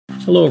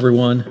Hello,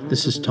 everyone.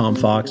 This is Tom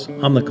Fox.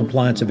 I'm the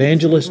Compliance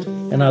Evangelist,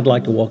 and I'd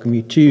like to welcome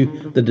you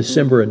to the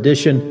December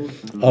edition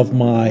of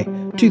my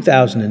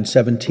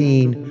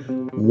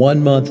 2017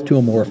 One Month to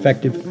a More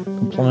Effective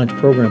Compliance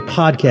Program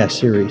podcast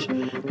series,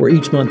 where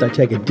each month I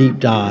take a deep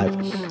dive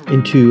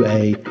into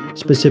a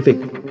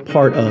specific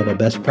part of a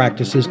best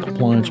practices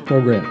compliance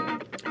program.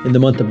 In the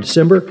month of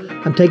December,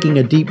 I'm taking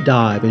a deep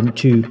dive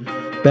into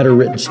better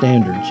written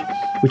standards,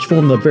 which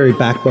form the very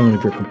backbone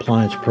of your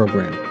compliance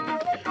program.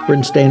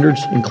 Written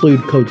standards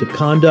include codes of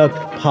conduct,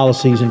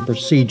 policies, and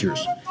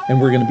procedures, and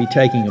we're going to be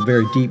taking a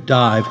very deep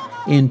dive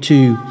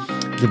into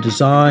the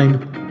design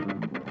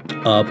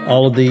of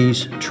all of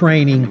these,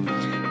 training,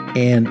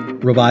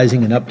 and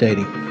revising and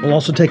updating. We'll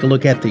also take a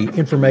look at the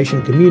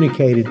information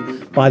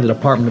communicated by the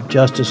Department of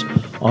Justice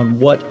on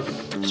what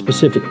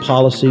specific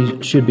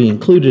policies should be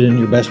included in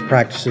your best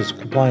practices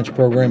compliance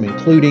program,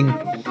 including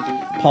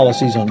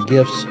policies on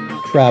gifts,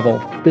 travel,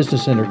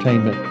 business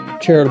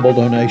entertainment, charitable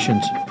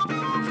donations,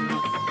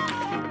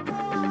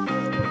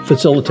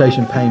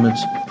 facilitation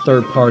payments,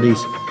 third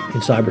parties,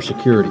 and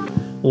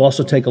cybersecurity. We'll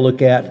also take a look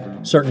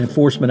at certain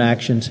enforcement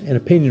actions and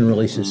opinion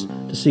releases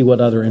to see what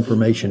other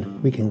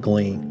information we can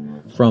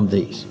glean from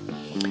these.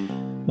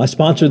 My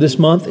sponsor this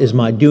month is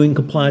my Doing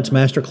Compliance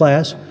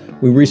Masterclass.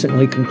 We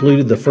recently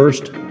concluded the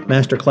first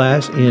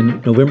masterclass in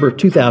November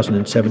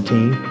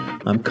 2017.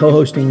 I'm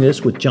co-hosting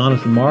this with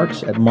Jonathan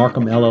Marks at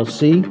Markham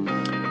LLC.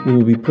 We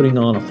will be putting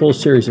on a full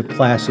series of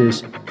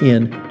classes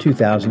in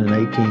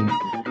 2018.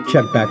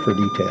 Check back for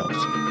details.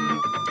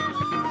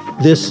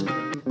 This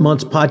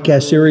month's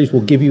podcast series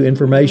will give you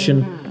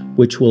information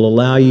which will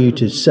allow you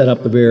to set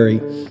up the very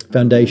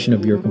foundation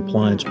of your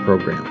compliance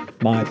program.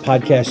 My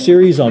podcast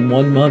series on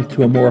 1 month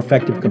to a more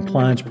effective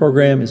compliance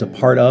program is a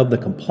part of the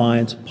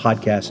Compliance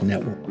Podcast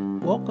Network.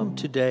 Welcome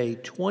to day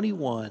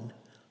 21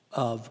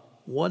 of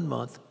 1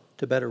 month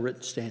to better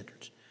written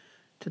standards.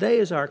 Today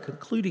is our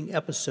concluding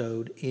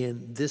episode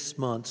in this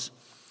month's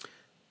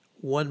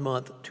 1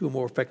 month to a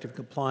more effective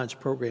compliance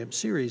program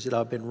series that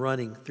I've been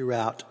running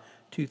throughout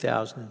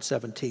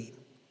 2017.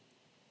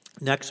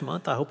 Next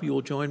month, I hope you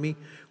will join me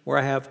where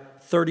I have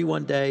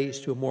 31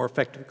 days to a more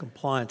effective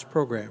compliance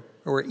program,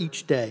 or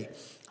each day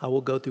I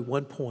will go through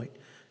one point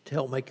to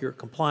help make your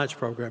compliance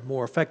program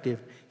more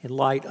effective in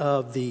light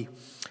of the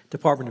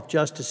Department of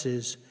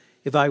Justice's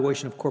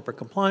evaluation of corporate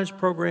compliance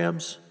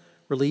programs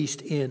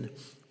released in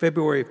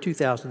February of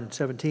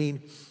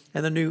 2017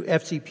 and the new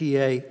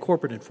FCPA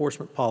corporate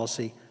enforcement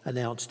policy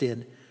announced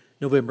in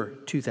November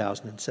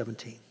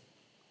 2017.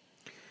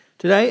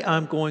 Today,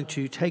 I'm going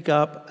to take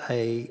up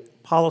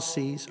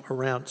policies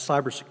around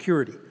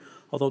cybersecurity.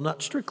 Although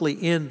not strictly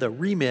in the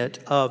remit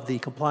of the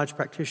compliance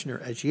practitioner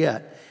as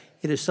yet,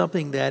 it is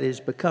something that is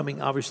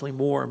becoming obviously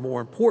more and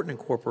more important in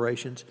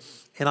corporations,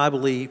 and I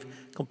believe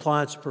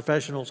compliance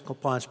professionals,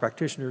 compliance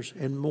practitioners,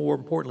 and more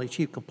importantly,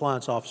 chief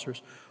compliance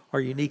officers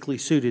are uniquely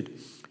suited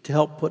to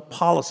help put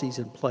policies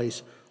in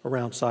place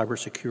around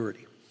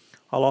cybersecurity.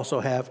 I'll also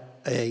have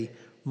a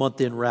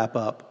month-end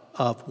wrap-up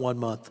of 1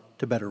 month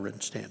to better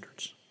written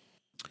standards.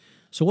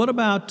 So what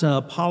about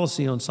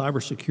policy on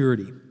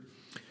cybersecurity?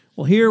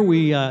 Well, here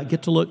we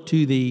get to look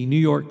to the New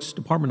York's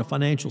Department of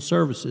Financial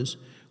Services,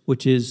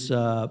 which is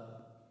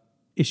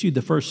issued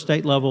the first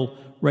state-level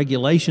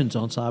regulations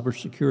on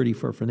cybersecurity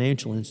for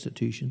financial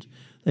institutions.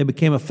 They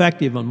became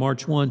effective on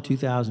March 1,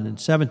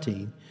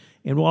 2017.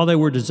 And while they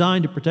were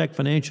designed to protect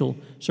financial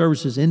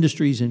services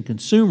industries and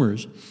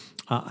consumers,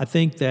 I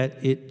think that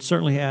it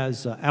certainly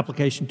has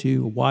application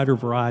to a wider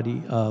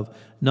variety of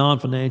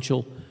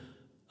non-financial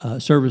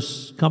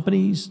service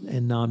companies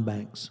and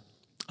non-banks,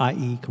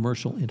 i.e.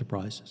 commercial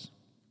enterprises.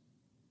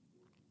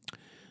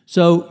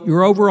 So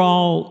your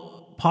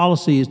overall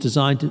policy is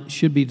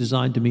should be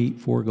designed to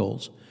meet 4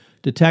 goals: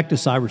 detect a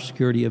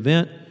cybersecurity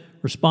event,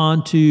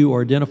 respond to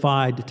or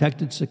identify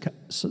detected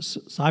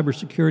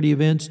cybersecurity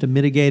events to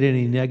mitigate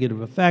any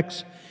negative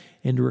effects,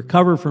 and to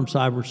recover from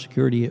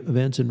cybersecurity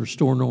events and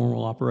restore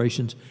normal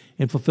operations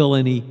and fulfill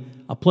any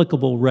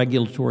applicable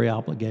regulatory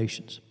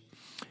obligations.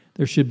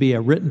 There should be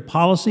a written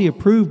policy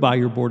approved by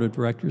your board of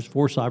directors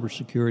for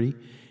cybersecurity,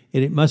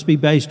 and it must be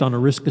based on a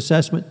risk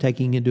assessment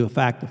taking into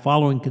effect the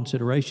following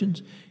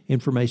considerations: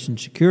 information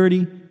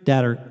security,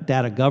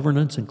 data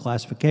governance and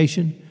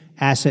classification,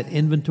 asset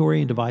inventory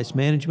and device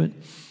management,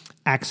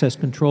 access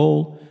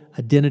control,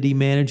 identity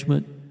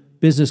management,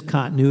 business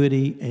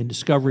continuity and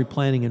discovery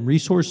planning and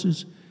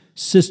resources,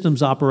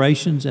 systems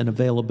operations and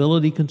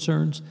availability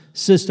concerns,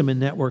 system and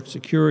network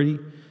security,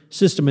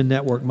 system and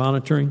network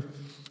monitoring,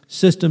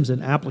 systems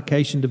and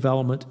application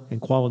development and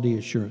quality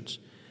assurance,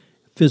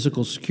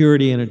 physical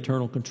security and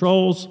internal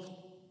controls,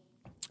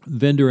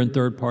 vendor and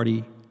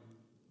third-party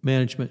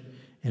management,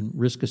 and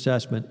risk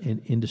assessment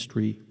and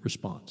industry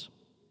response.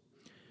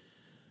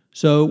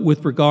 So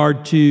with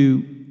regard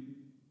to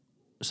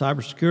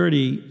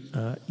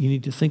cybersecurity, you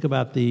need to think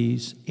about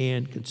these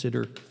and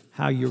consider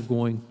how you're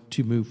going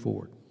to move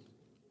forward.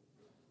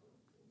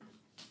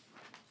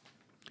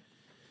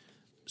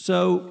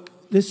 So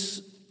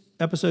this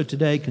episode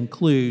today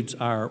concludes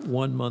our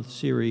 1 month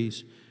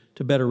series to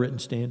to better written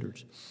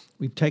standards.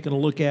 We've taken a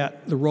look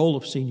at the role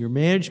of senior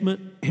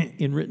management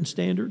in written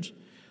standards.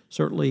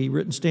 Certainly,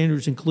 written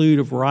standards include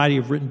a variety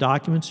of written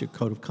documents, your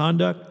code of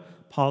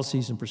conduct,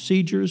 policies and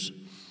procedures.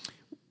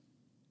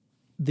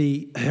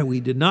 We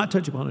did not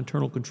touch upon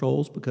internal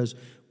controls because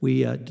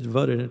we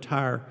devoted an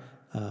entire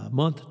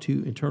month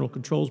to internal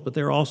controls, but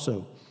they're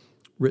also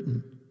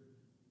written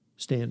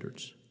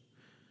standards.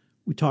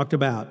 We talked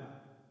about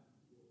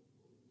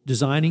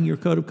designing your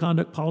code of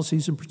conduct,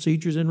 policies and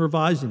procedures, and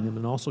revising them,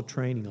 and also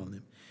training on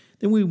them.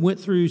 Then we went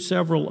through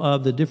several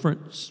of the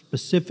different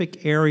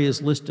specific areas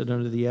listed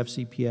under the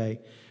FCPA,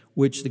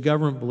 which the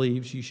government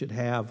believes you should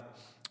have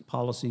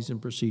policies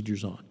and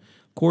procedures on.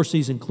 Of course,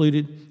 these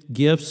included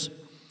gifts,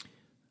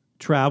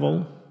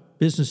 travel,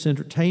 business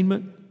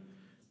entertainment,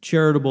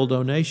 charitable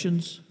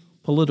donations,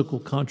 political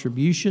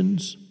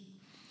contributions,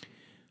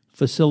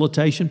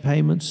 facilitation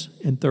payments,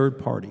 and third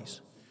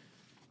parties.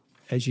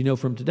 As you know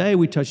from today,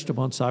 we touched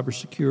upon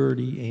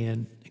cybersecurity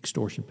and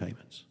extortion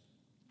payments.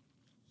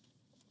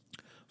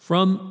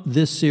 From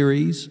this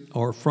series,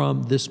 or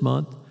from this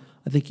month,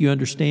 I think you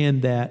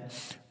understand that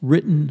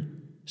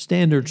written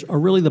standards are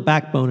really the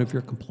backbone of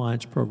your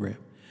compliance program.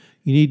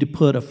 You need to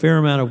put a fair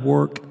amount of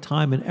work,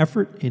 time, and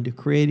effort into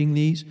creating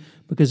these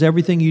because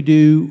everything you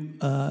do,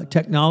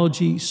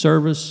 technology,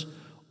 service,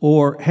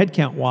 or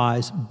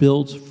headcount-wise,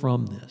 builds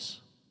from this.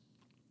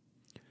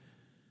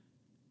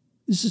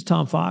 This is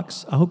Tom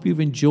Fox. I hope you've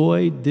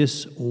enjoyed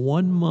this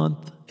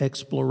 1-month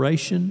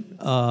exploration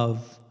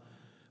of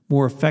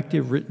more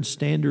effective written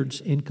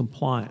standards in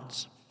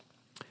compliance.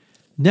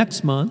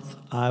 Next month,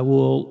 I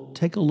will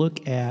take a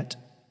look at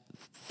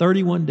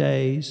 31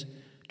 days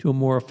to a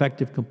more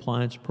effective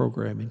compliance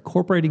program,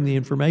 incorporating the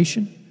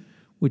information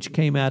which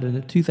came out in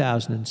the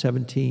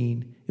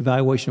 2017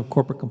 Evaluation of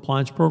Corporate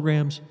Compliance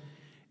Programs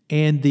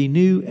and the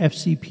new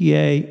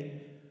FCPA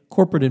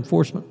Corporate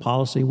Enforcement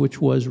Policy,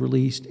 which was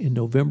released in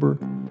November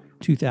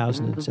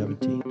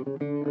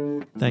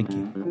 2017. Thank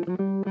you.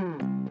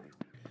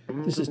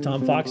 This is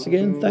Tom Fox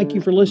again. Thank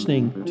you for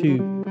listening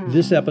to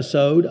this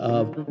episode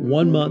of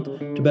 1 Month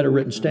to Better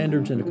Written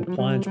Standards in a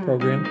Compliance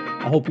Program.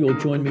 I hope you'll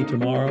join me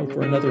tomorrow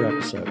for another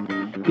episode.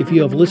 If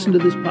you have listened to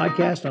this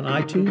podcast on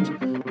iTunes,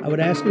 I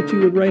would ask that you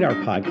would rate our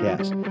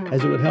podcast,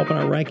 as it would help in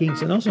our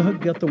rankings and also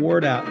help get the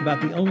word out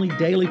about the only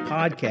daily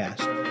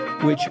podcast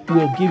which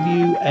will give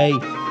you a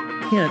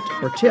hint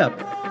or tip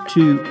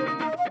to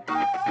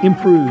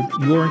improve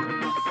your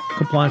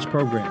compliance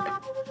program.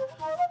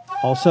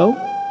 Also,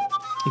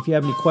 if you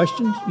have any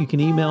questions, you can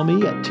email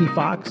me at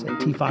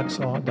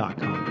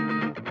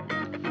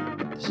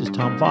tfox@tfoxlaw.com. This is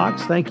Tom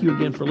Fox. Thank you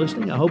again for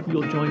listening. I hope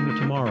you'll join me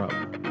tomorrow.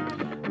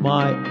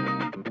 My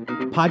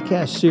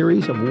podcast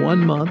series of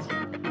 1 month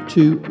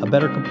to a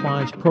better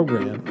compliance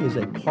program is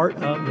a part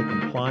of the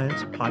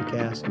Compliance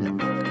Podcast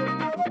Network.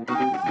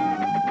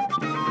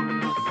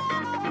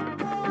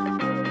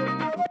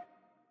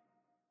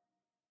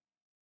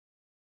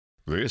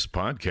 This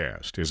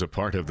podcast is a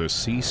part of the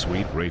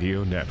C-Suite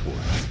Radio Network.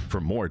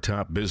 For more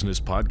top business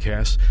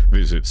podcasts,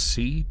 visit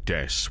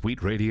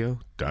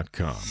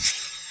c-suiteradio.com.